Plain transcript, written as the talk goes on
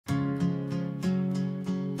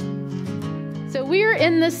So we're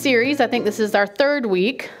in this series, I think this is our third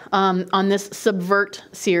week on this Subvert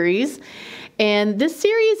series. And this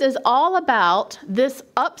series is all about this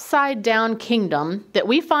upside down kingdom that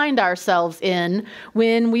we find ourselves in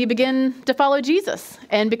when we begin to follow Jesus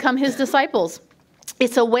and become his disciples.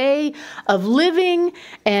 It's a way of living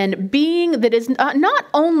and being that is not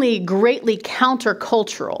only greatly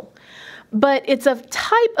countercultural, but it's a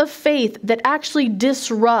type of faith that actually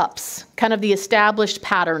disrupts kind of the established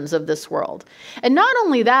patterns of this world. And not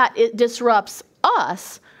only that, it disrupts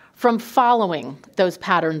us from following those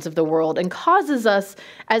patterns of the world and causes us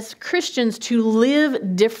as Christians to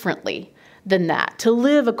live differently than that, to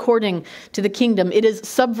live according to the kingdom. It is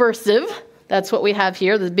subversive. That's what we have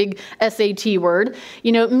here, the big SAT word,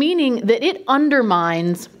 meaning that it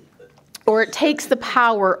undermines or it takes the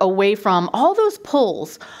power away from all those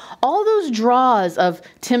pulls, all those draws of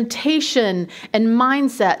temptation and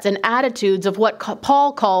mindsets and attitudes of what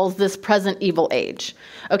Paul calls this present evil age.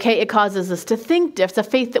 Okay, it causes us to think different. It's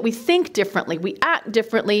a faith that we think differently, we act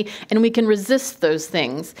differently, and we can resist those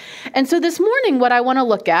things. And so this morning, what I want to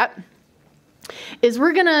look at is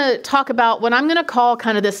we're going to talk about what I'm going to call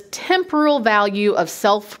kind of this temporal value of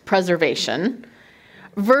self-preservation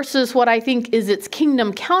versus what I think is its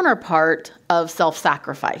kingdom counterpart of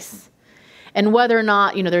self-sacrifice. And whether or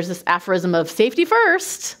not, there's this aphorism of safety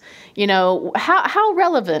first, how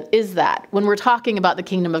relevant is that when we're talking about the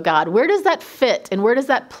kingdom of God? Where does that fit and where does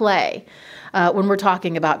that play when we're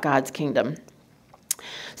talking about God's kingdom?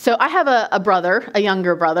 So I have a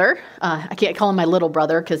younger brother. I can't call him my little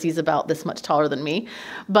brother because he's about this much taller than me,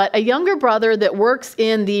 but a younger brother that works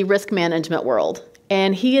in the risk management world.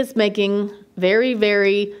 And he is making very,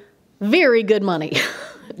 very, very good money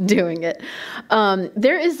doing it.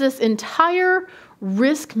 There is this entire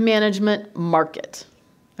risk management market,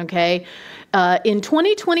 okay? In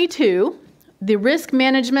 2022, the risk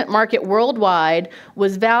management market worldwide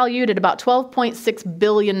was valued at about $12.6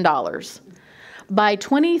 billion. By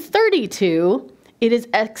 2032, it is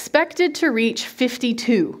expected to reach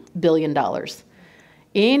 $52 billion.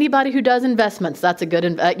 Anybody who does investments, that's a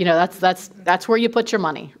good, that's where you put your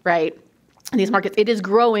money, right? In these markets, it is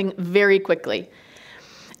growing very quickly.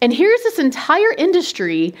 And here's this entire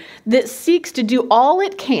industry that seeks to do all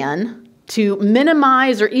it can to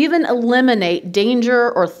minimize or even eliminate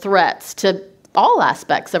danger or threats to all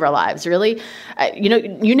aspects of our lives, really.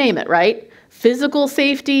 You name it, right? Physical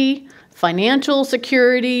safety, financial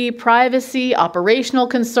security, privacy, operational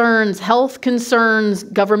concerns, health concerns,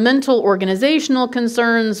 governmental, organizational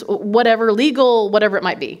concerns, whatever, legal, whatever it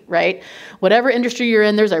might be, right? Whatever industry you're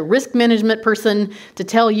in, there's a risk management person to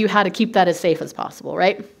tell you how to keep that as safe as possible,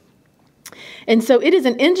 right? And so it is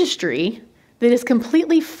an industry that is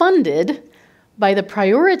completely funded by the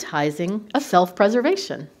prioritizing of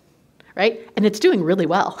self-preservation, right? And it's doing really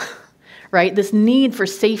well. Right? This need for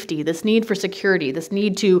safety, this need for security, this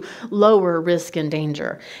need to lower risk and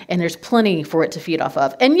danger. And there's plenty for it to feed off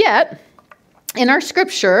of. And yet, in our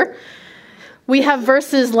scripture, we have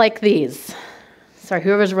verses like these. Sorry,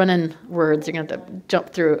 whoever's running words, you're going to have to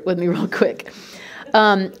jump through it with me real quick.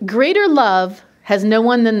 Greater love has no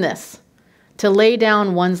one than this, to lay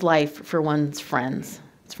down one's life for one's friends.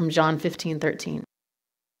 It's from John 15:13.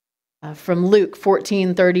 From Luke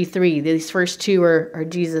 14:33, these first two are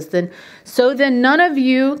Jesus. So then none of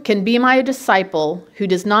you can be my disciple who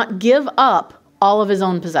does not give up all of his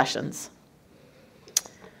own possessions.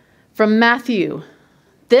 From Matthew,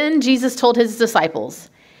 then Jesus told his disciples,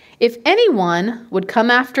 if anyone would come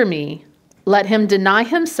after me, let him deny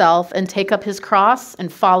himself and take up his cross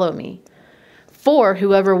and follow me. For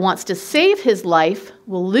whoever wants to save his life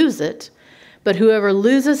will lose it, but whoever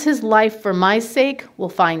loses his life for my sake will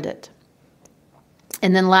find it.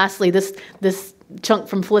 And then lastly, this chunk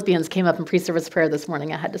from Philippians came up in pre-service prayer this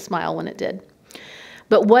morning. I had to smile when it did.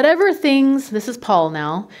 But whatever things, this is Paul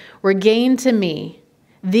now, were gained to me,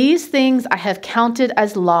 these things I have counted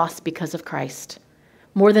as loss because of Christ.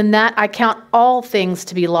 More than that, I count all things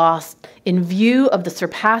to be lost in view of the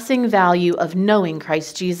surpassing value of knowing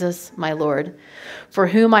Christ Jesus, my Lord, for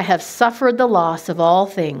whom I have suffered the loss of all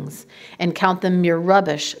things and count them mere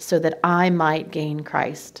rubbish so that I might gain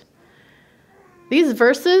Christ. These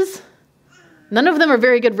verses, none of them are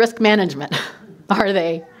very good risk management, are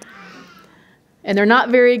they? And they're not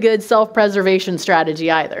very good self-preservation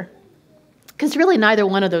strategy either. Because really neither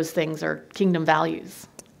one of those things are kingdom values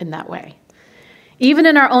in that way. Even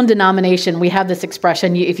in our own denomination, we have this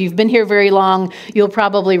expression. If you've been here very long, you'll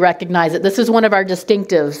probably recognize it. This is one of our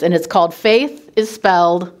distinctives, and it's called faith is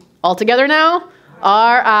spelled all together now.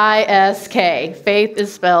 R-I-S-K. Faith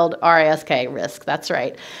is spelled R-I-S-K, risk. That's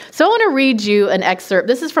right. So I want to read you an excerpt.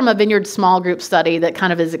 This is from a Vineyard small group study that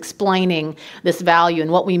kind of is explaining this value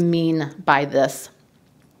and what we mean by this.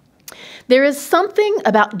 There is something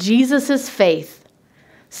about Jesus' faith,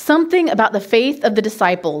 something about the faith of the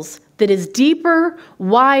disciples that is deeper,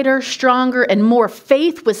 wider, stronger, and more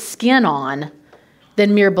faith with skin on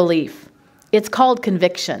than mere belief. It's called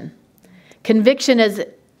conviction. Conviction, as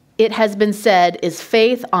it has been said, is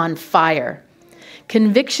faith on fire.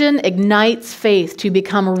 Conviction ignites faith to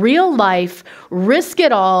become real life, risk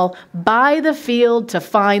it all, buy the field to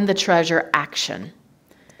find the treasure action.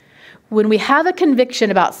 When we have a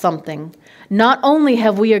conviction about something, not only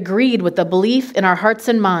have we agreed with the belief in our hearts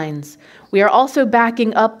and minds, we are also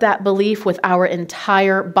backing up that belief with our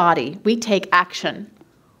entire body. We take action.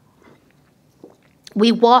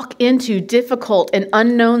 We walk into difficult and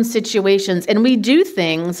unknown situations, and we do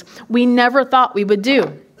things we never thought we would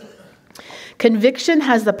do. Conviction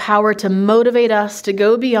has the power to motivate us to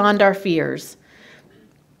go beyond our fears,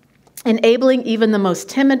 enabling even the most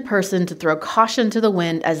timid person to throw caution to the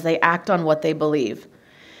wind as they act on what they believe.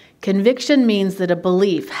 Conviction means that a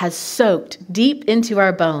belief has soaked deep into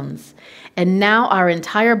our bones, and now our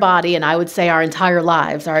entire body, and I would say our entire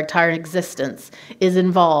lives, our entire existence, is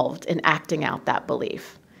involved in acting out that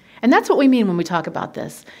belief. And that's what we mean when we talk about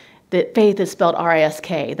this, that faith is spelled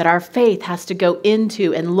R-I-S-K, that our faith has to go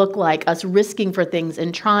into and look like us risking for things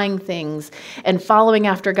and trying things and following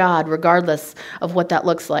after God, regardless of what that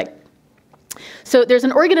looks like. So there's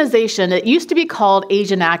an organization that used to be called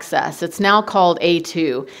Asian Access. It's now called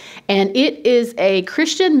A2, and it is a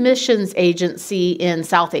Christian missions agency in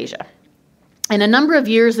South Asia. And a number of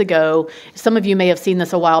years ago, some of you may have seen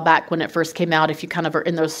this a while back when it first came out, if you kind of are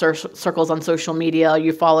in those circles on social media,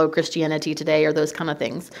 you follow Christianity Today or those kind of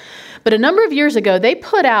things. But a number of years ago, they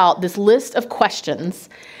put out this list of questions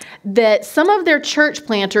that some of their church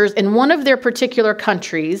planters in one of their particular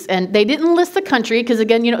countries, and they didn't list the country because,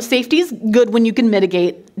 again, safety is good when you can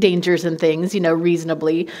mitigate dangers and things,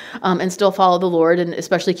 reasonably, and still follow the Lord, and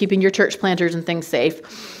especially keeping your church planters and things safe.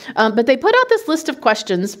 But they put out this list of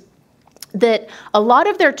questions that a lot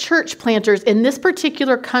of their church planters in this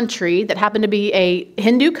particular country, that happened to be a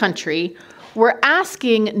Hindu country, were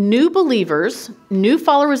asking new believers, new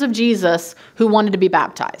followers of Jesus who wanted to be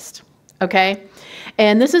baptized, okay?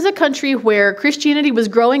 And this is a country where Christianity was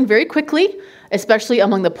growing very quickly, especially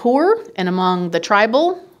among the poor and among the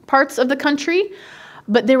tribal parts of the country,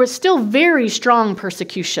 but there was still very strong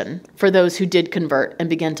persecution for those who did convert and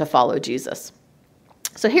begin to follow Jesus.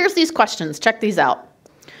 So here's these questions. Check these out.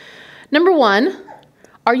 Number 1,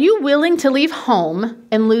 are you willing to leave home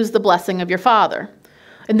and lose the blessing of your father?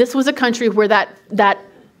 And this was a country where that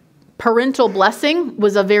parental blessing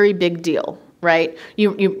was a very big deal, right?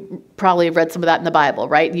 You probably have read some of that in the Bible,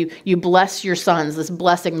 right? You bless your sons, this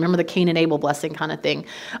blessing, remember the Cain and Abel blessing kind of thing,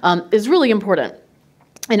 is really important.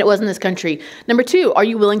 And it was in this country. Number 2, are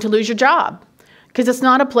you willing to lose your job? Because it's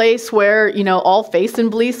not a place where, all faiths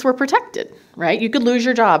and beliefs were protected, right? You could lose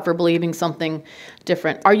your job for believing something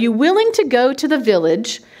different. Are you willing to go to the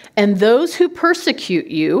village and those who persecute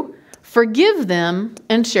you, forgive them,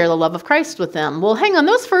 and share the love of Christ with them? Well, hang on,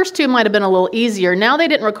 those first 2 might have been a little easier. Now they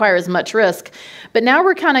didn't require as much risk, but now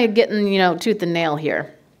we're kind of getting, tooth and nail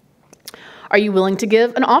here. Are you willing to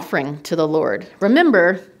give an offering to the Lord?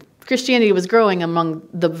 Remember, Christianity was growing among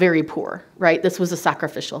the very poor, right? This was a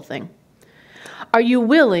sacrificial thing. Are you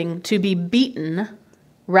willing to be beaten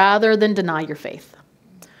rather than deny your faith?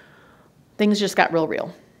 Things just got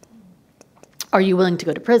real. Are you willing to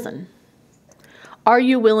go to prison? Are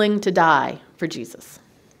you willing to die for Jesus?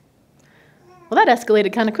 Well, that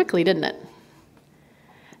escalated kind of quickly, didn't it?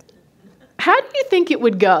 How do you think it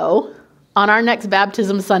would go on our next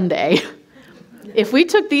baptism Sunday if we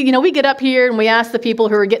took we get up here and we ask the people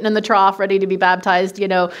who are getting in the trough ready to be baptized,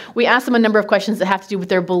 we ask them a number of questions that have to do with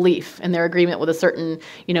their belief and their agreement with a certain,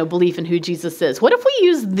 belief in who Jesus is. What if we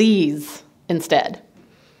use these instead?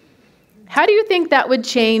 How do you think that would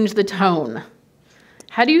change the tone?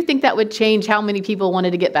 How do you think that would change how many people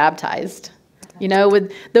wanted to get baptized?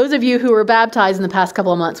 With those of you who were baptized in the past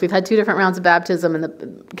couple of months, we've had 2 different rounds of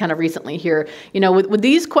baptism kind of recently here. With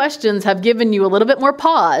these questions have given you a little bit more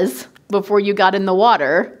pause before you got in the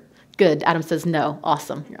water. Good. Adam says no.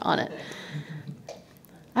 Awesome. You're on it.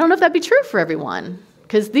 I don't know if that'd be true for everyone,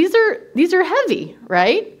 because these are heavy,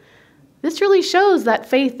 right? This really shows that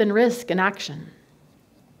faith and risk and action.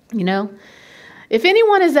 If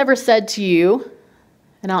anyone has ever said to you,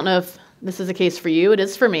 and I don't know if this is a case for you, it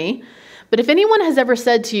is for me, but if anyone has ever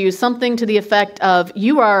said to you something to the effect of,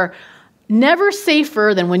 you are never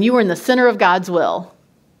safer than when you are in the center of God's will,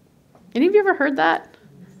 Any of you ever heard that?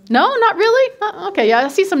 No, not really? Okay, yeah, I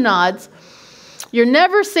see some nods. You're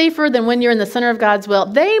never safer than when you're in the center of God's will.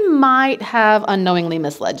 They might have unknowingly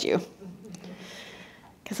misled you,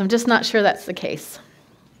 because I'm just not sure that's the case.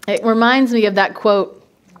 It reminds me of that quote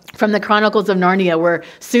from the Chronicles of Narnia where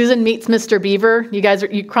Susan meets Mr. Beaver.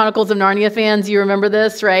 You Chronicles of Narnia fans, you remember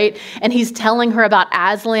this, right? And he's telling her about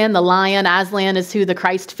Aslan, the lion. Aslan is who the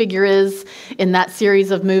Christ figure is in that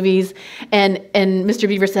series of movies. And Mr.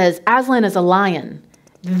 Beaver says, Aslan is a lion,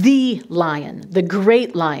 the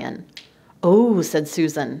great lion. Oh, said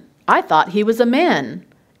Susan, I thought he was a man.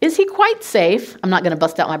 Is he quite safe? I'm not going to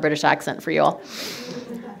bust out my British accent for you all.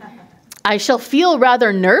 I shall feel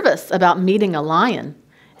rather nervous about meeting a lion.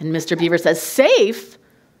 And Mr. Beaver says, safe?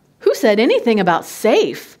 Who said anything about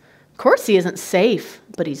safe? Of course he isn't safe,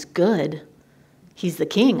 but he's good. He's the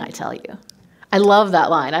king, I tell you. I love that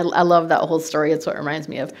line. I love that whole story. It's what it reminds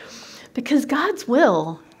me of. Because God's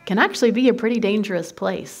will can actually be a pretty dangerous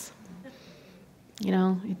place. You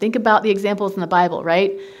know, you think about the examples in the Bible,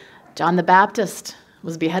 right? John the Baptist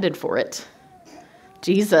was beheaded for it.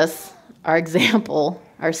 Jesus, our example,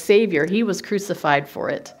 our Savior, he was crucified for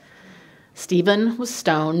it. Stephen was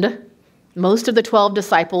stoned. Most of the 12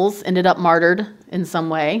 disciples ended up martyred in some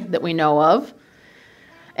way that we know of.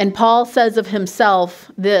 And Paul says of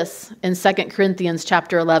himself this in 2 Corinthians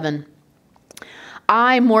chapter 11.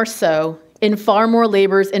 I more so, in far more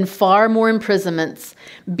labors, in far more imprisonments,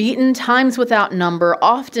 beaten times without number,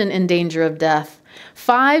 often in danger of death.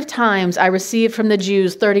 5 times I received from the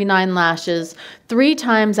Jews 39 lashes. 3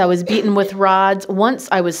 times I was beaten with rods. Once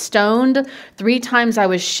I was stoned. 3 times I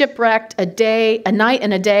was shipwrecked. A night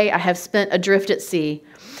and a day I have spent adrift at sea.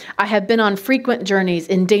 I have been on frequent journeys,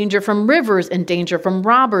 in danger from rivers, in danger from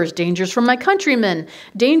robbers, dangers from my countrymen,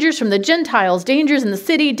 dangers from the Gentiles, dangers in the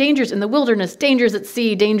city, dangers in the wilderness, dangers at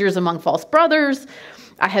sea, dangers among false brothers.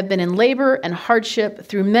 I have been in labor and hardship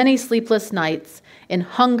through many sleepless nights, in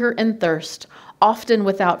hunger and thirst, often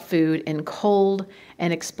without food, in cold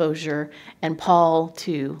and exposure. And Paul,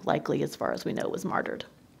 too, likely, as far as we know, was martyred.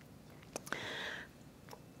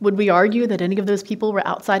 Would we argue that any of those people were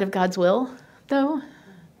outside of God's will, though?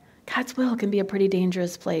 God's will can be a pretty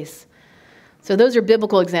dangerous place. So those are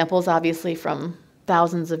biblical examples, obviously, from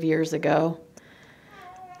thousands of years ago.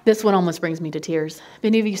 This one almost brings me to tears. Have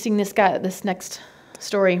any of you seen this next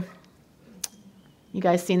story? You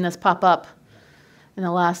guys seen this pop up in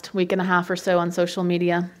the last week and a half or so on social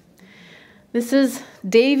media? This is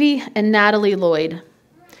Davy and Natalie Lloyd.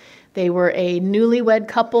 They were a newlywed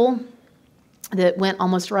couple that went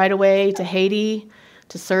almost right away to Haiti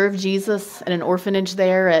to serve Jesus at an orphanage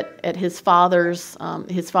there at his father's.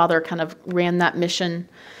 His father kind of ran that mission,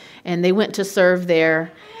 and they went to serve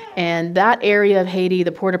there. And that area of Haiti,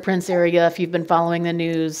 the Port-au-Prince area, if you've been following the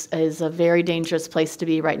news, is a very dangerous place to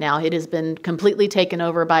be right now. It has been completely taken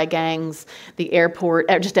over by gangs, the airport,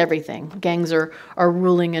 just everything. Gangs are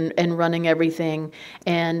ruling and running everything.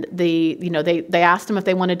 And they asked them if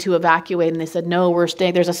they wanted to evacuate, and they said, no, we're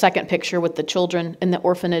staying. There's a second picture with the children in the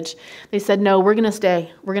orphanage. They said, no, we're going to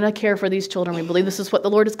stay. We're going to care for these children. We believe this is what the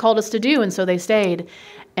Lord has called us to do. And so they stayed.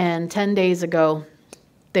 And 10 days ago,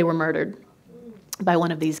 they were murdered by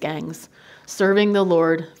one of these gangs, serving the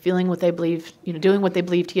Lord, feeling what they believed, doing what they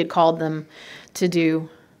believed he had called them to do.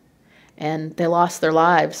 And they lost their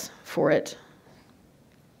lives for it.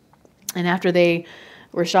 And after they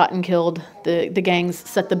were shot and killed, the gangs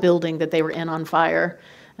set the building that they were in on fire.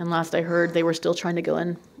 And last I heard, they were still trying to go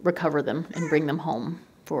and recover them and bring them home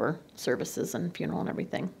for services and funeral and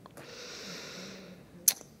everything.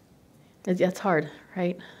 It's hard,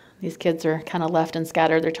 right? These kids are kind of left and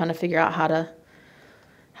scattered. They're trying to figure out how to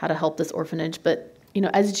help this orphanage. But,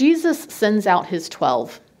 as Jesus sends out his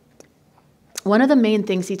 12, one of the main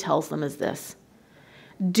things he tells them is this: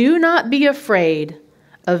 do not be afraid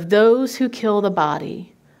of those who kill the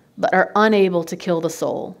body, but are unable to kill the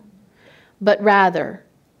soul, but rather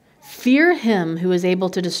fear him who is able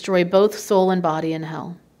to destroy both soul and body in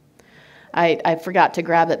hell. I forgot to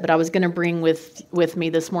grab it, but I was going to bring with me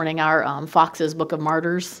this morning our Fox's Book of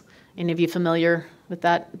Martyrs. Any of you familiar with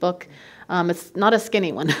that book? It's not a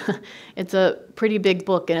skinny one. It's a pretty big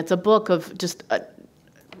book, and it's a book of just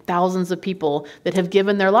thousands of people that have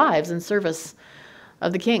given their lives in service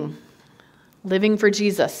of the King, living for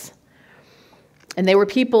Jesus. And they were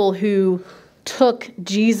people who took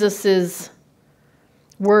Jesus's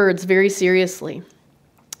words very seriously.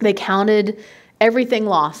 They counted everything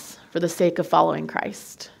lost for the sake of following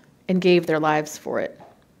Christ and gave their lives for it,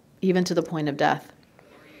 even to the point of death.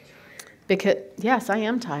 Because, yes, I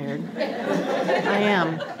am tired. I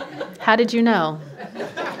am. How did you know?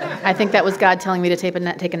 I think that was God telling me to take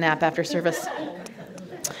a nap after service.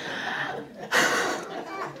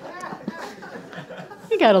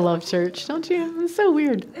 gotta love church, don't you? It's so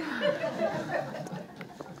weird.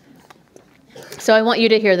 So I want you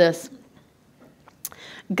to hear this.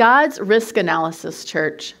 God's risk analysis,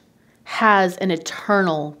 church, has an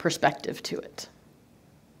eternal perspective to it.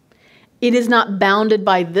 It is not bounded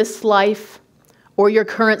by this life or your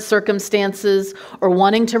current circumstances or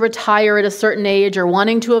wanting to retire at a certain age or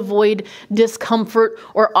wanting to avoid discomfort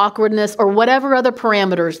or awkwardness or whatever other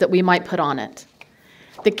parameters that we might put on it.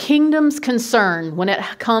 The kingdom's concern when it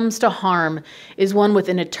comes to harm is one with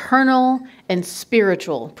an eternal and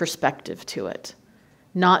spiritual perspective to it.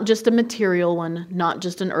 Not just a material one, not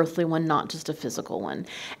just an earthly one, not just a physical one.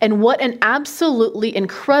 And what an absolutely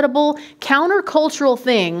incredible countercultural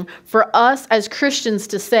thing for us as Christians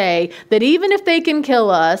to say that even if they can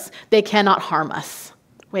kill us, they cannot harm us.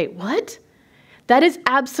 Wait, what? That is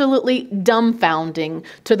absolutely dumbfounding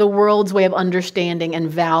to the world's way of understanding and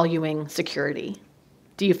valuing security.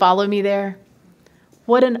 Do you follow me there?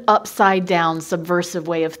 What an upside down, subversive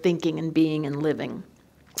way of thinking and being and living.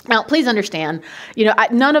 Now, please understand,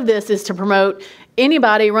 none of this is to promote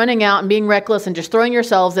anybody running out and being reckless and just throwing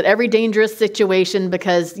yourselves at every dangerous situation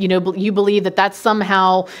because, you believe that that's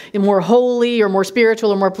somehow more holy or more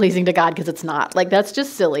spiritual or more pleasing to God, because it's not. That's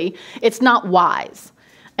just silly. It's not wise.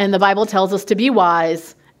 And the Bible tells us to be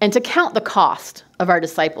wise and to count the cost of our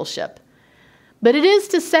discipleship. But it is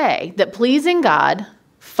to say that pleasing God,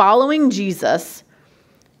 following Jesus,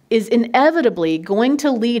 is inevitably going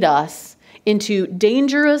to lead us into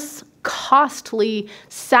dangerous, costly,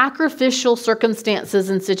 sacrificial circumstances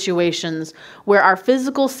and situations where our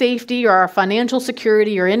physical safety or our financial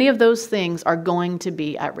security or any of those things are going to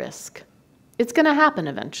be at risk. It's going to happen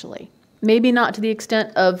eventually. Maybe not to the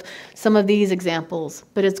extent of some of these examples,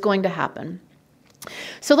 but it's going to happen.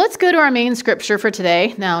 So let's go to our main scripture for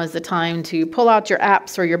today. Now is the time to pull out your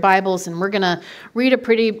apps or your Bibles, and we're going to read a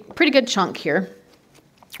pretty good chunk here.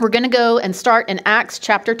 We're going to go and start in Acts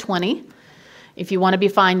chapter 20. If you want to be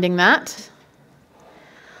finding that.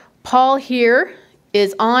 Paul here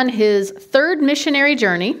is on his third missionary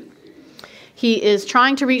journey. He is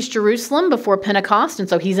trying to reach Jerusalem before Pentecost, and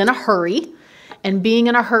so he's in a hurry. And being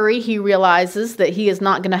in a hurry, he realizes that he is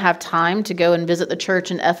not going to have time to go and visit the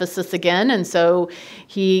church in Ephesus again. And so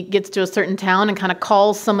he gets to a certain town and kind of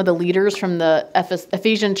calls some of the leaders from the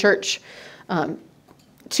Ephesian church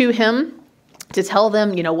to him, to tell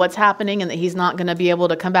them, what's happening and that he's not going to be able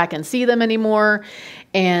to come back and see them anymore.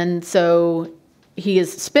 And so he is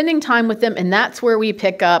spending time with them, and that's where we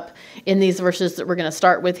pick up in these verses that we're going to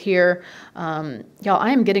start with here. Y'all,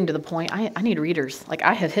 I am getting to the point. I need readers.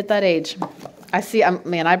 I have hit that age. I see,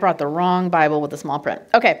 I brought the wrong Bible with the small print.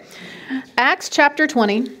 Okay, Acts chapter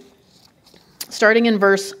 20, starting in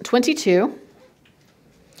verse 22.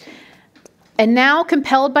 And now,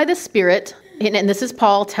 compelled by the Spirit, and this is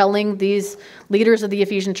Paul telling these leaders of the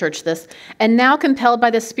Ephesian church this, and now compelled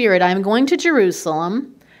by the Spirit, I am going to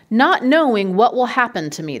Jerusalem, not knowing what will happen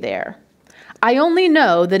to me there. I only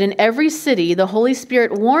know that in every city the Holy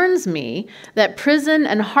Spirit warns me that prison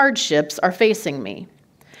and hardships are facing me.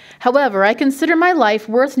 However, I consider my life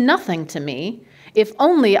worth nothing to me, if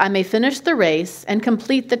only I may finish the race and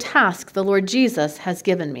complete the task the Lord Jesus has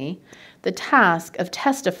given me, the task of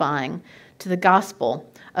testifying to the gospel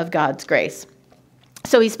of God's grace.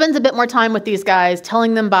 So he spends a bit more time with these guys,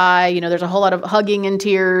 telling them bye. There's a whole lot of hugging and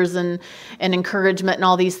tears and encouragement and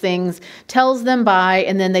all these things. Tells them bye,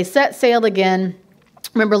 and then they set sail again.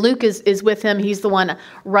 Remember, Luke is with him. He's the one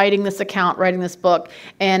writing this account, writing this book.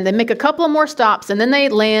 And they make a couple of more stops, and then they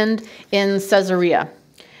land in Caesarea.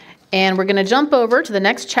 And we're going to jump over to the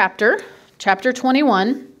next chapter, chapter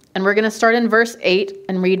 21, and we're going to start in verse 8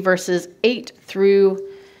 and read verses 8 through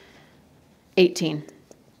 18.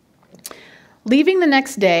 Leaving the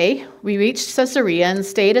next day, we reached Caesarea and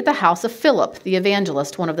stayed at the house of Philip, the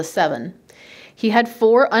evangelist, one of the 7. He had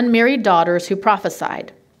 4 unmarried daughters who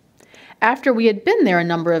prophesied. After we had been there a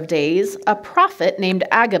number of days, a prophet named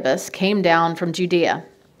Agabus came down from Judea.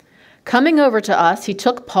 Coming over to us, he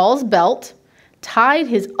took Paul's belt, tied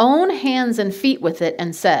his own hands and feet with it,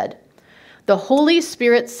 and said, "The Holy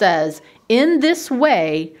Spirit says, in this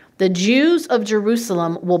way, the Jews of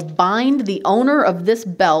Jerusalem will bind the owner of this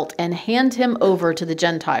belt and hand him over to the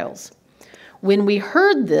Gentiles." When we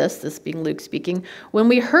heard this, this being Luke speaking, when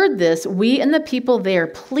we heard this, we and the people there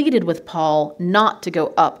pleaded with Paul not to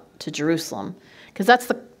go up to Jerusalem. Because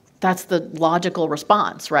that's the logical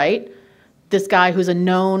response, right? This guy who's a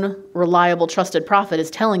known, reliable, trusted prophet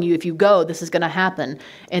is telling you if you go, this is going to happen.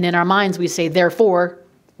 And in our minds, we say, therefore,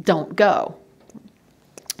 don't go.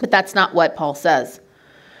 But that's not what Paul says.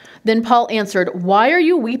 Then Paul answered, "Why are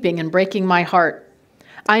you weeping and breaking my heart?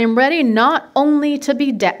 I am ready not only to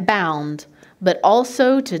be bound, but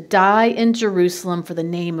also to die in Jerusalem for the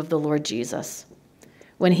name of the Lord Jesus.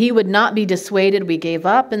 When he would not be dissuaded, we gave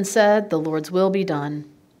up and said, the Lord's will be done.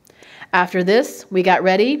 After this, we got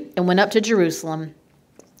ready and went up to Jerusalem.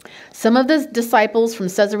 Some of the disciples from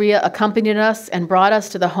Caesarea accompanied us and brought us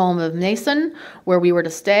to the home of Mnason, where we were to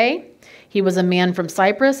stay. He was a man from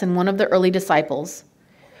Cyprus and one of the early disciples.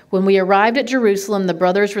 When we arrived at Jerusalem, the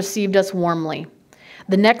brothers received us warmly.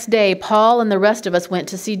 The next day, Paul and the rest of us went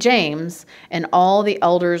to see James, and all the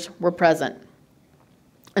elders were present.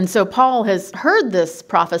 And so Paul has heard this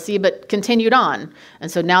prophecy, but continued on. And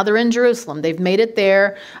so now they're in Jerusalem. They've made it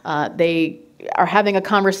there. They are having a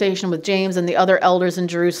conversation with James and the other elders in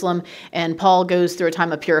Jerusalem. And Paul goes through a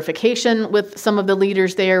time of purification with some of the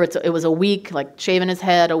leaders there. It was a week, like shaving his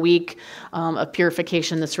head, a week of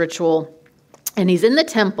purification, this ritual. And he's in the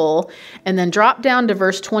temple, and then drop down to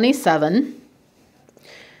verse 27.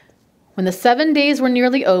 When the 7 days were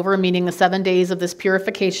nearly over, meaning the 7 days of this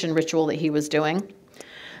purification ritual that he was doing,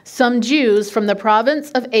 some Jews from the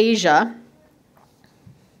province of Asia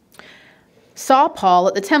saw Paul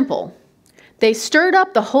at the temple. They stirred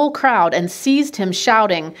up the whole crowd and seized him,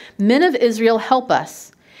 shouting, "Men of Israel, help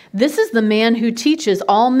us. This is the man who teaches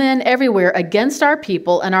all men everywhere against our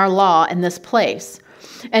people and our law in this place.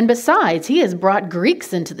 And besides, he has brought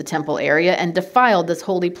Greeks into the temple area and defiled this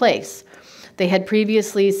holy place." They had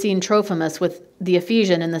previously seen Trophimus with the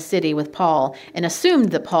Ephesian in the city with Paul and assumed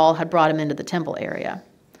that Paul had brought him into the temple area.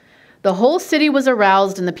 The whole city was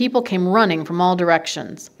aroused, and the people came running from all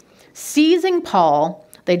directions. Seizing Paul,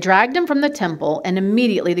 they dragged him from the temple, and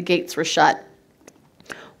immediately the gates were shut.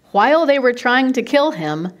 While they were trying to kill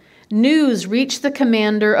him, news reached the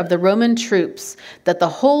commander of the Roman troops that the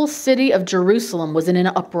whole city of Jerusalem was in an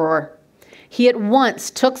uproar. He at once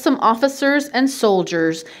took some officers and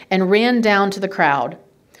soldiers and ran down to the crowd.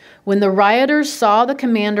 When the rioters saw the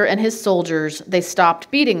commander and his soldiers, they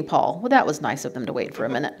stopped beating Paul. Well, that was nice of them to wait for a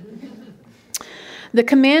minute. The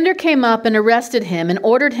commander came up and arrested him and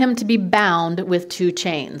ordered him to be bound with 2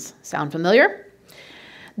 chains. Sound familiar?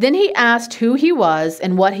 Then he asked who he was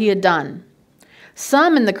and what he had done.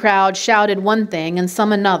 Some in the crowd shouted one thing and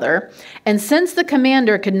some another, and since the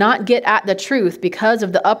commander could not get at the truth because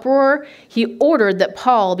of the uproar, he ordered that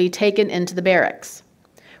Paul be taken into the barracks.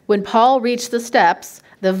 When Paul reached the steps,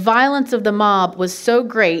 the violence of the mob was so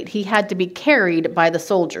great he had to be carried by the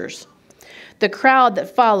soldiers. The crowd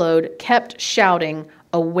that followed kept shouting,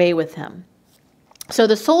 "Away with him." So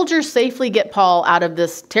the soldiers safely get Paul out of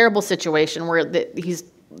this terrible situation where he's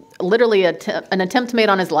literally an attempt made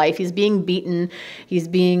on his life. He's being beaten. He's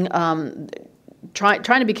being trying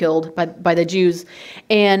to be killed by the Jews.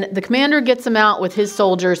 And the commander gets him out with his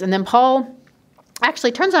soldiers. And then Paul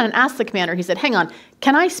actually turns around and asks the commander, he said, "Hang on,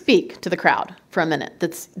 can I speak to the crowd for a minute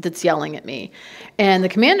that's yelling at me?" And the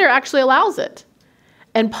commander actually allows it.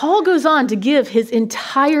 And Paul goes on to give his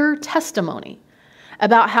entire testimony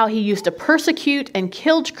about how he used to persecute and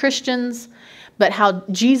kill Christians, but how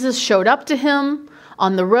Jesus showed up to him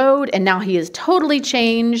on the road, and now he is totally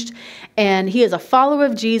changed, and he is a follower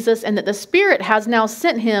of Jesus, and that the Spirit has now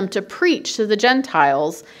sent him to preach to the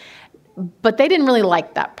Gentiles, but they didn't really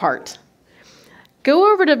like that part.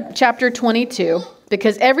 Go over to chapter 22,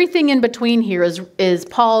 because everything in between here is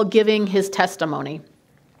Paul giving his testimony.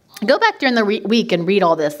 Go back during the week and read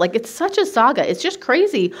all this. Like, it's such a saga. It's just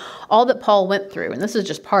crazy, all that Paul went through, and this is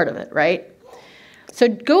just part of it, right? So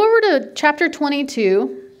go over to chapter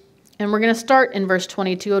 22, and we're going to start in verse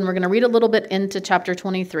 22, and we're going to read a little bit into chapter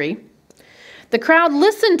 23. The crowd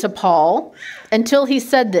listened to Paul until he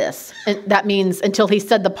said this. And that means until he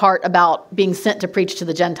said the part about being sent to preach to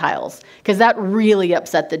the Gentiles, because that really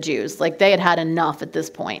upset the Jews. Like, they had had enough at this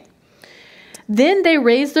point. Then they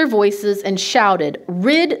raised their voices and shouted,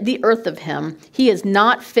 "Rid the earth of him. He is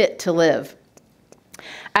not fit to live."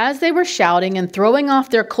 As they were shouting and throwing off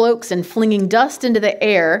their cloaks and flinging dust into the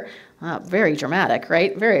air, very dramatic,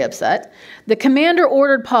 right? Very upset, the commander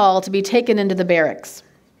ordered Paul to be taken into the barracks.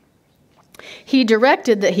 He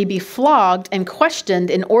directed that he be flogged and questioned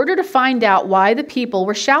in order to find out why the people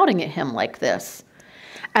were shouting at him like this.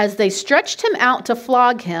 As they stretched him out to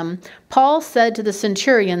flog him, Paul said to the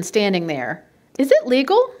centurion standing there, "Is it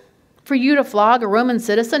legal for you to flog a Roman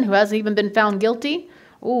citizen who hasn't even been found guilty?"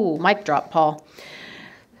 Ooh, mic drop, Paul.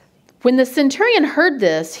 When the centurion heard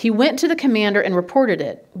this, he went to the commander and reported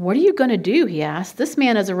it. "What are you going to do?" he asked. "This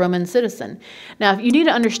man is a Roman citizen." Now, you need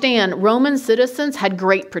to understand, Roman citizens had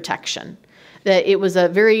great protection. That it was a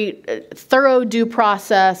very thorough due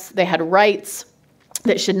process. They had rights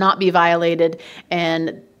that should not be violated.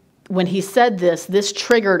 And when he said this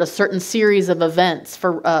triggered a certain series of events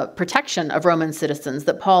for protection of Roman citizens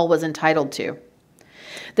that Paul was entitled to.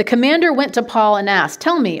 The commander went to Paul and asked,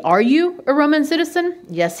 "Tell me, are you a Roman citizen?"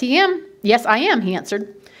 "Yes, I am," he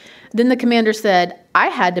answered. Then the commander said, "I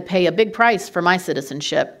had to pay a big price for my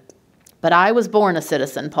citizenship." "But I was born a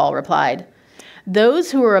citizen," Paul replied.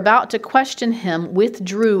 Those who were about to question him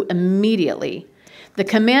withdrew immediately. The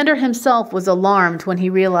commander himself was alarmed when he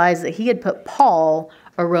realized that he had put Paul,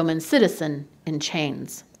 a Roman citizen, in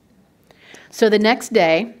chains. So the next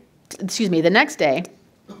day,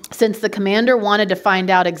 since the commander wanted to find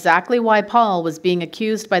out exactly why Paul was being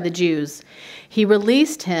accused by the Jews, he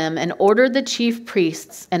released him and ordered the chief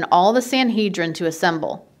priests and all the Sanhedrin to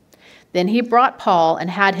assemble. Then he brought Paul and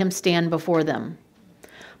had him stand before them.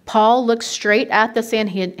 Paul looked straight at the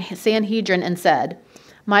Sanhedrin and said,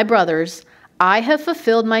 "My brothers, I have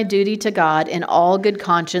fulfilled my duty to God in all good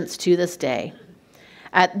conscience to this day."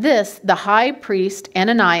 At this, the high priest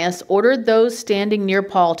Ananias ordered those standing near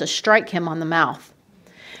Paul to strike him on the mouth.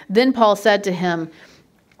 Then Paul said to him,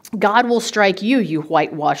 "God will strike you, you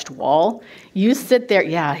whitewashed wall. You sit there,"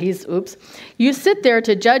 "You sit there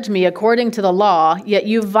to judge me according to the law, yet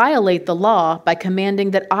you violate the law by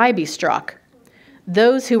commanding that I be struck."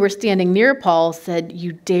 Those who were standing near Paul said,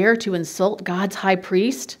 "You dare to insult God's high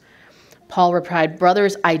priest?" Paul replied,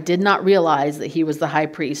 "Brothers, I did not realize that he was the high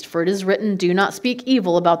priest, for it is written, 'Do not speak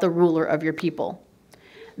evil about the ruler of your people.'"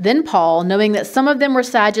 Then Paul, knowing that some of them were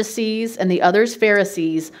Sadducees and the others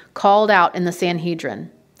Pharisees, called out in the Sanhedrin,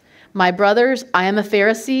 "My brothers, I am a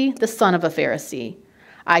Pharisee, the son of a Pharisee.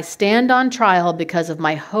 I stand on trial because of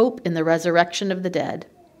my hope in the resurrection of the dead."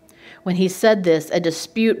 When he said this, a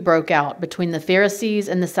dispute broke out between the Pharisees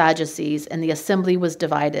and the Sadducees, and the assembly was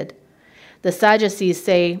divided. The Sadducees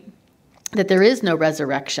say that there is no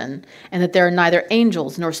resurrection, and that there are neither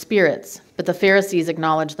angels nor spirits, but the Pharisees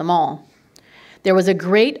acknowledge them all. There was a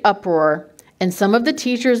great uproar, and some of the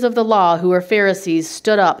teachers of the law who were Pharisees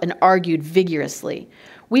stood up and argued vigorously.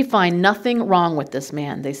 "We find nothing wrong with this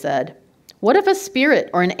man," they said. "What if a spirit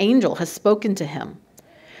or an angel has spoken to him?"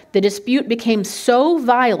 The dispute became so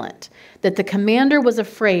violent that the commander was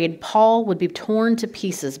afraid Paul would be torn to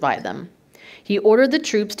pieces by them. He ordered the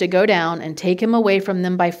troops to go down and take him away from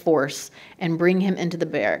them by force and bring him into the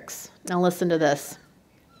barracks. Now listen to this,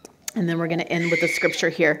 and then we're going to end with the scripture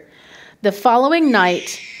here. The following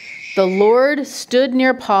night, the Lord stood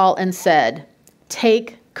near Paul and said,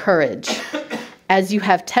 "Take courage. As you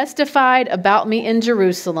have testified about me in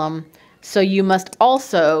Jerusalem, so you must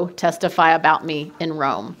also testify about me in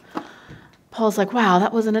Rome." Paul's like, wow,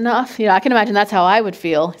 that wasn't enough. I can imagine that's how I would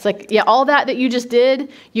feel. It's like, yeah, all that you just did,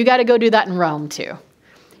 you got to go do that in Rome too.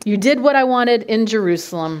 You did what I wanted in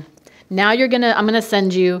Jerusalem. Now I'm going to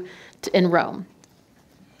send you in Rome.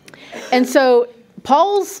 And so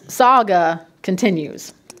Paul's saga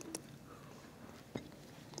continues.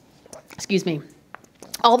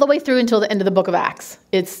 All the way through until the end of the book of Acts.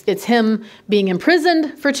 It's him being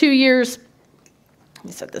imprisoned for 2 years. Let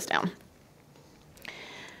me set this down.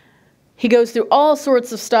 He goes through all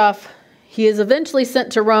sorts of stuff. He is eventually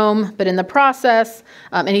sent to Rome, but in the process,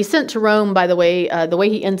 and he's sent to Rome, by the way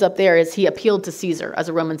he ends up there is he appealed to Caesar as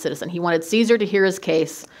a Roman citizen. He wanted Caesar to hear his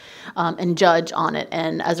case and judge on it.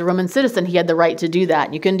 And as a Roman citizen, he had the right to do that.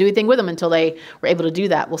 And you couldn't do anything with him until they were able to do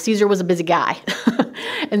that. Well, Caesar was a busy guy.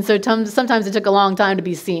 And so sometimes it took a long time to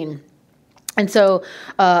be seen. And so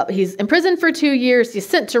he's imprisoned for 2 years. He's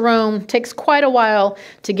sent to Rome. Takes quite a while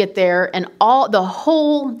to get there. And the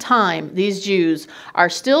whole time, these Jews are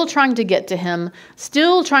still trying to get to him,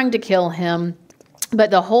 still trying to kill him.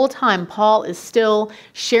 But the whole time, Paul is still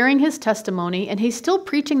sharing his testimony, and he's still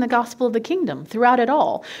preaching the gospel of the kingdom throughout it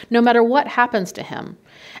all, no matter what happens to him.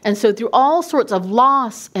 And so through all sorts of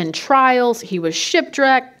loss and trials, he was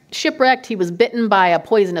shipwrecked, he was bitten by a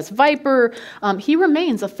poisonous viper. He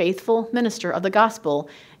remains a faithful minister of the gospel,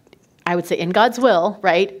 I would say in God's will,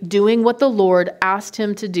 right? Doing what the Lord asked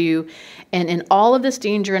him to do. And in all of this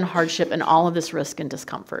danger and hardship and all of this risk and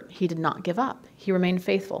discomfort, he did not give up. He remained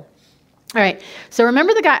faithful. All right, so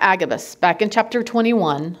remember the guy Agabus back in chapter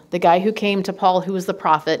 21, the guy who came to Paul, who was the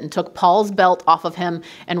prophet, and took Paul's belt off of him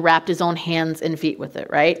and wrapped his own hands and feet with it,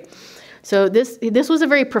 right? So this was a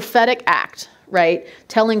very prophetic act, right?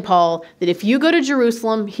 Telling Paul that if you go to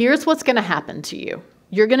Jerusalem, here's what's going to happen to you.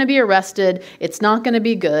 You're going to be arrested. It's not going to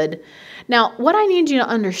be good. Now, what I need you to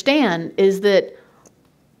understand is that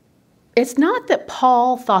it's not that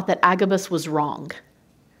Paul thought that Agabus was wrong,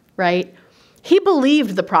 right? He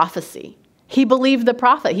believed the prophecy. He believed the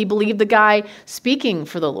prophet. He believed the guy speaking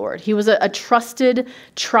for the Lord. He was a trusted,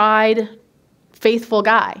 tried, faithful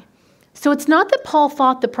guy. So it's not that Paul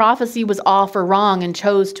thought the prophecy was off or wrong and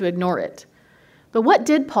chose to ignore it. But what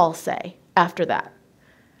did Paul say after that?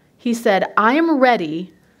 He said, "I am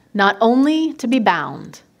ready not only to be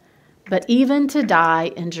bound, but even to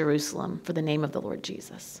die in Jerusalem for the name of the Lord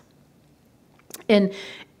Jesus. And,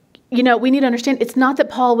 we need to understand, it's not that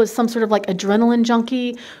Paul was some sort of like adrenaline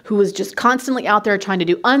junkie who was just constantly out there trying to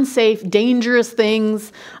do unsafe, dangerous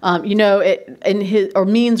things, in his or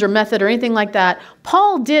means or method or anything like that.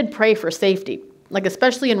 Paul did pray for safety. Like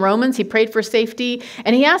especially in Romans, he prayed for safety,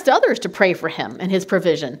 and he asked others to pray for him and his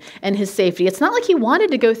provision and his safety. It's not like he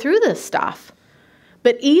wanted to go through this stuff.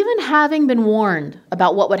 But even having been warned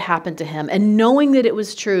about what would happen to him and knowing that it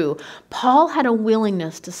was true, Paul had a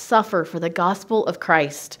willingness to suffer for the gospel of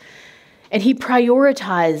Christ. And he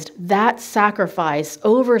prioritized that sacrifice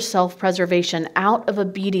over self-preservation out of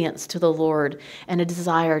obedience to the Lord and a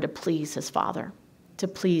desire to please his Father, to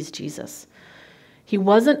please Jesus. He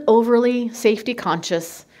wasn't overly safety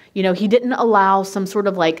conscious. He didn't allow some sort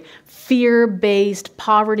of like fear-based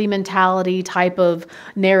poverty mentality type of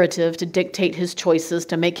narrative to dictate his choices,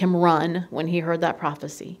 to make him run when he heard that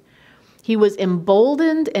prophecy. He was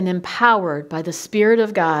emboldened and empowered by the Spirit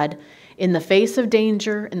of God in the face of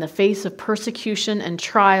danger, in the face of persecution and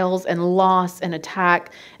trials and loss and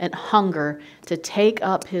attack and hunger, to take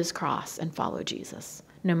up his cross and follow Jesus,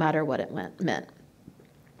 no matter what it meant.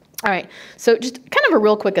 All right, so just kind of a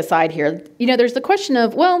real quick aside here. There's the question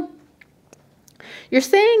of, well, you're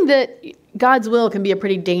saying that God's will can be a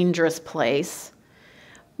pretty dangerous place.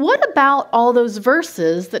 What about all those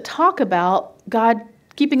verses that talk about God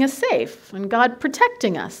keeping us safe and God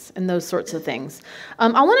protecting us and those sorts of things? I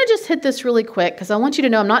want to just hit this really quick because I want you to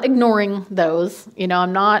know I'm not ignoring those.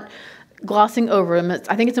 I'm not glossing over them.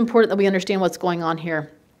 I think it's important that we understand what's going on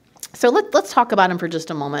here. So let's talk about them for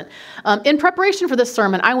just a moment. In preparation for this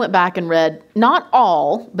sermon, I went back and read not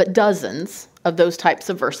all, but dozens of those types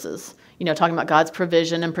of verses, talking about God's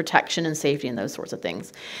provision and protection and safety and those sorts of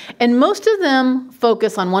things. And most of them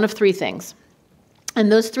focus on one of three things. And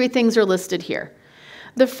those three things are listed here.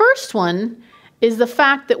 The first one is the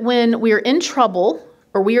fact that when we are in trouble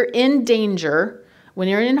or we are in danger, when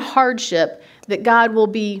you're in hardship, that God will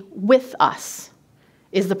be with us.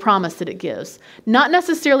 Is the promise that it gives. Not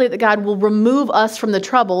necessarily that God will remove us from the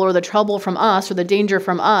trouble or the trouble from us or the danger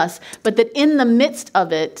from us, but that in the midst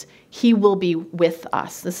of it, he will be with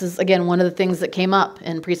us. This is, again, one of the things that came up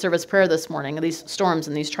in pre-service prayer this morning, these storms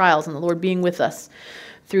and these trials and the Lord being with us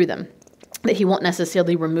through them, that he won't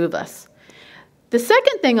necessarily remove us. The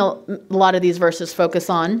second thing a lot of these verses focus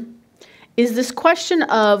on is this question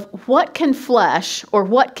of what can flesh or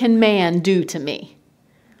what can man do to me?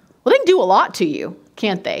 Well, they can do a lot to you,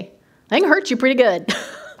 can't they? They can hurt you pretty good.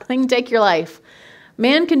 They can take your life.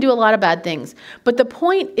 Man can do a lot of bad things. But the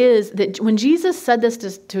point is that when Jesus said this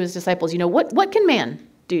to his disciples, what can man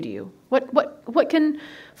do to you? What can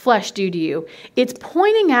flesh do to you? It's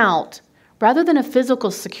pointing out, rather than a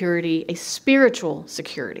physical security, a spiritual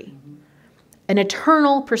security, an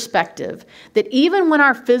eternal perspective, that even when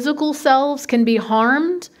our physical selves can be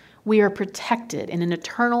harmed, we are protected in an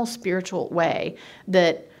eternal spiritual way,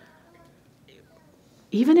 that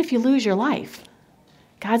even if you lose your life,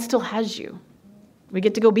 God still has you. We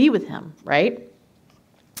get to go be with him, right?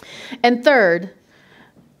 And third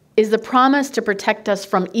is the promise to protect us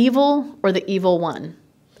from evil or the evil one.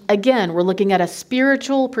 Again, we're looking at a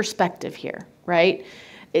spiritual perspective here, right?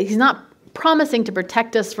 He's not promising to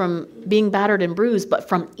protect us from being battered and bruised, but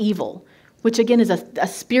from evil, which again is a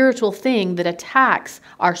spiritual thing that attacks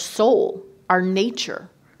our soul, our nature,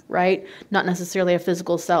 right? Not necessarily our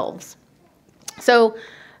physical selves. So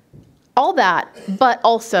all that, but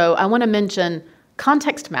also I want to mention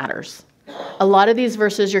context matters. A lot of these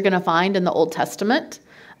verses you're going to find in the Old Testament,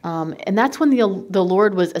 and that's when the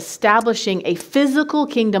Lord was establishing a physical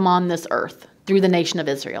kingdom on this earth through the nation of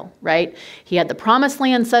Israel, right? He had the promised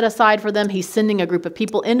land set aside for them. He's sending a group of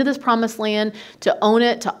people into this promised land to own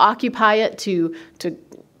it, to occupy it, to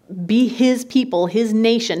be his people, his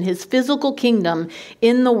nation, his physical kingdom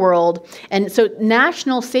in the world. And so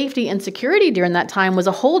national safety and security during that time was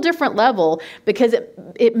a whole different level because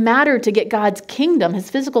it mattered to get God's kingdom, his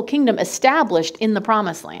physical kingdom, established in the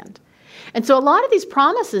promised land. And so a lot of these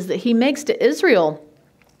promises that he makes to Israel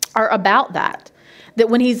are about that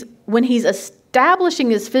when he's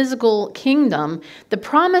establishing his physical kingdom, the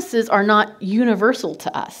promises are not universal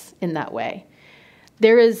to us in that way.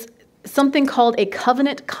 There is something called a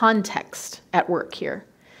covenant context at work here,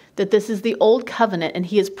 that this is the old covenant and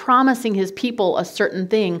he is promising his people a certain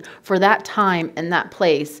thing for that time and that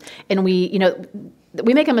place. And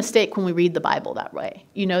we make a mistake when we read the Bible that way.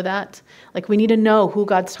 You know that? Like, we need to know who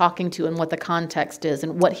God's talking to and what the context is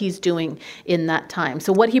and what he's doing in that time.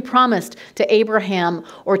 So what he promised to Abraham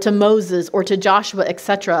or to Moses or to Joshua,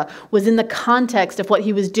 etc., was in the context of what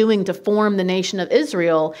he was doing to form the nation of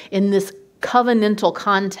Israel in this covenantal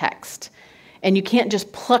context. And you can't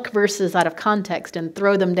just pluck verses out of context and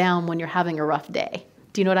throw them down when you're having a rough day.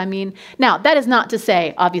 Do you know what I mean? Now, that is not to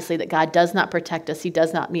say, obviously, that God does not protect us. He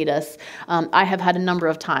does not meet us. I have had a number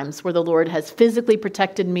of times where the Lord has physically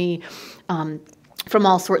protected me from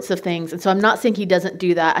all sorts of things. And so I'm not saying he doesn't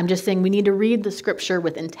do that. I'm just saying we need to read the scripture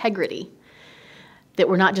with integrity, that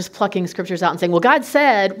we're not just plucking scriptures out and saying, well, God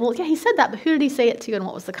said, well, yeah, he said that, but who did he say it to and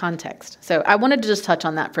what was the context? So I wanted to just touch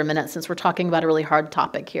on that for a minute since we're talking about a really hard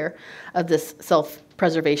topic here of this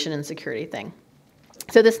self-preservation and security thing.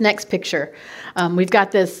 So this next picture, we've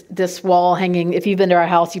got this wall hanging. If you've been to our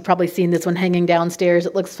house, you've probably seen this one hanging downstairs.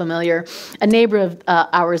 It looks familiar. A neighbor of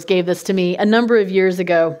ours gave this to me a number of years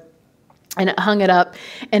ago, and it hung it up.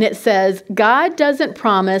 And it says, God doesn't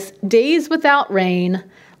promise days without rain,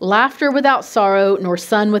 laughter without sorrow, nor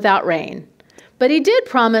sun without rain. But he did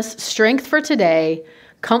promise strength for today,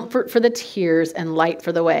 comfort for the tears, and light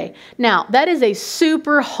for the way. Now, that is a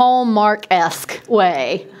super Hallmark-esque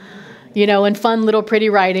way, you know, and fun little pretty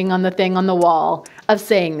writing on the thing on the wall of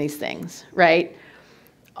saying these things, right?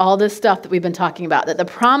 All this stuff that we've been talking about, that the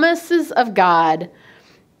promises of God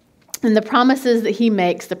and the promises that he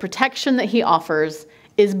makes, the protection that he offers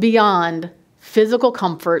is beyond physical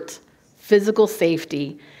comfort, physical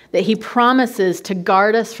safety, that he promises to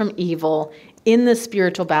guard us from evil in the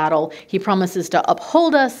spiritual battle. He promises to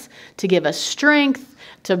uphold us, to give us strength,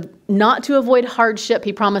 not to avoid hardship.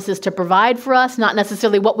 He promises to provide for us, not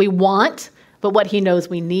necessarily what we want, but what he knows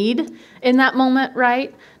we need in that moment,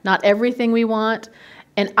 right? Not everything we want.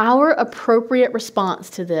 And our appropriate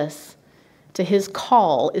response to this, to his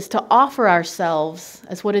call, is to offer ourselves,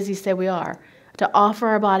 as what does he say we are? To offer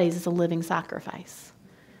our bodies as a living sacrifice,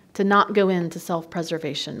 to not go into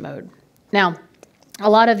self-preservation mode. Now, a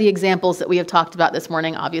lot of the examples that we have talked about this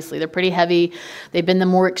morning, obviously, they're pretty heavy. They've been the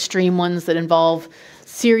more extreme ones that involve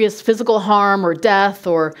serious physical harm or death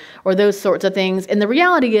or those sorts of things. And the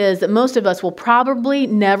reality is that most of us will probably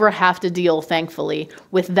never have to deal, thankfully,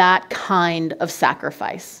 with that kind of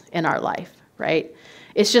sacrifice in our life, right?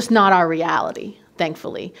 It's just not our reality,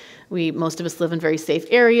 thankfully. Most of us live in very safe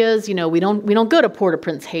areas. You know, we don't go to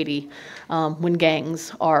Port-au-Prince, Haiti, when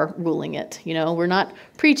gangs are ruling it. You know, we're not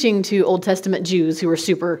preaching to Old Testament Jews who are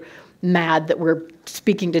super mad that we're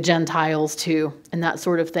speaking to Gentiles too, and that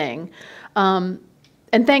sort of thing.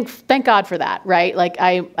 And thank God for that, right? Like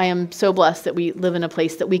I am so blessed that we live in a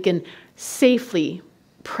place that we can safely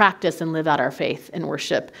practice and live out our faith and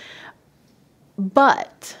worship.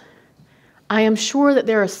 But I am sure that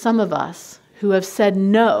there are some of us who have said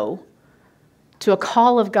no to a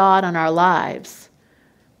call of God on our lives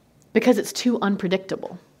because it's too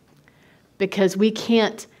unpredictable, because we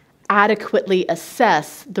can't adequately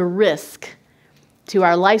assess the risk to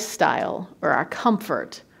our lifestyle or our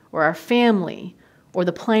comfort or our family or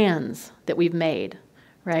the plans that we've made,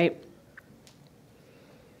 right?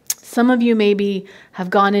 Some of you maybe have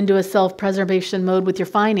gone into a self-preservation mode with your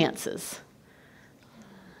finances.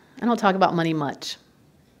 I don't talk about money much,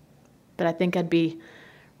 but I think I'd be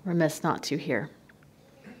remiss not to here.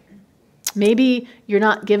 Maybe you're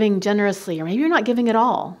not giving generously, or maybe you're not giving at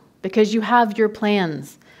all because you have your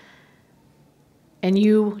plans and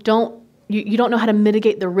you don't know how to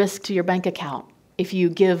mitigate the risk to your bank account if you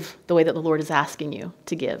give the way that the Lord is asking you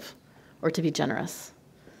to give or to be generous.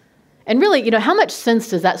 And really, you know, how much sense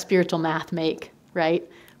does that spiritual math make, right?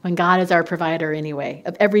 When God is our provider anyway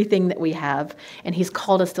of everything that we have, and he's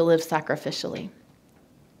called us to live sacrificially.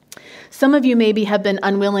 Some of you maybe have been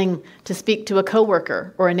unwilling to speak to a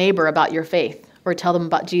coworker or a neighbor about your faith or tell them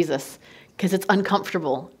about Jesus because it's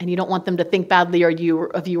uncomfortable and you don't want them to think badly of you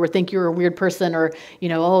or think you're a weird person or, you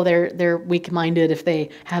know, oh, they're weak-minded if they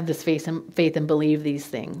have this faith and believe these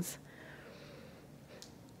things.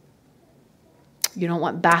 You don't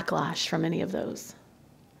want backlash from any of those.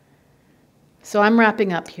 So I'm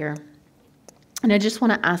wrapping up here, and I just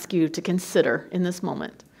want to ask you to consider in this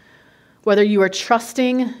moment whether you are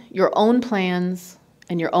trusting your own plans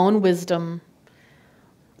and your own wisdom.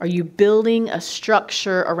 Are you building a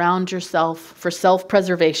structure around yourself for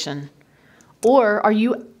self-preservation? Or are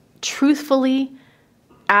you truthfully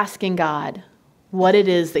asking God what it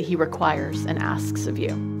is that he requires and asks of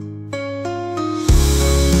you?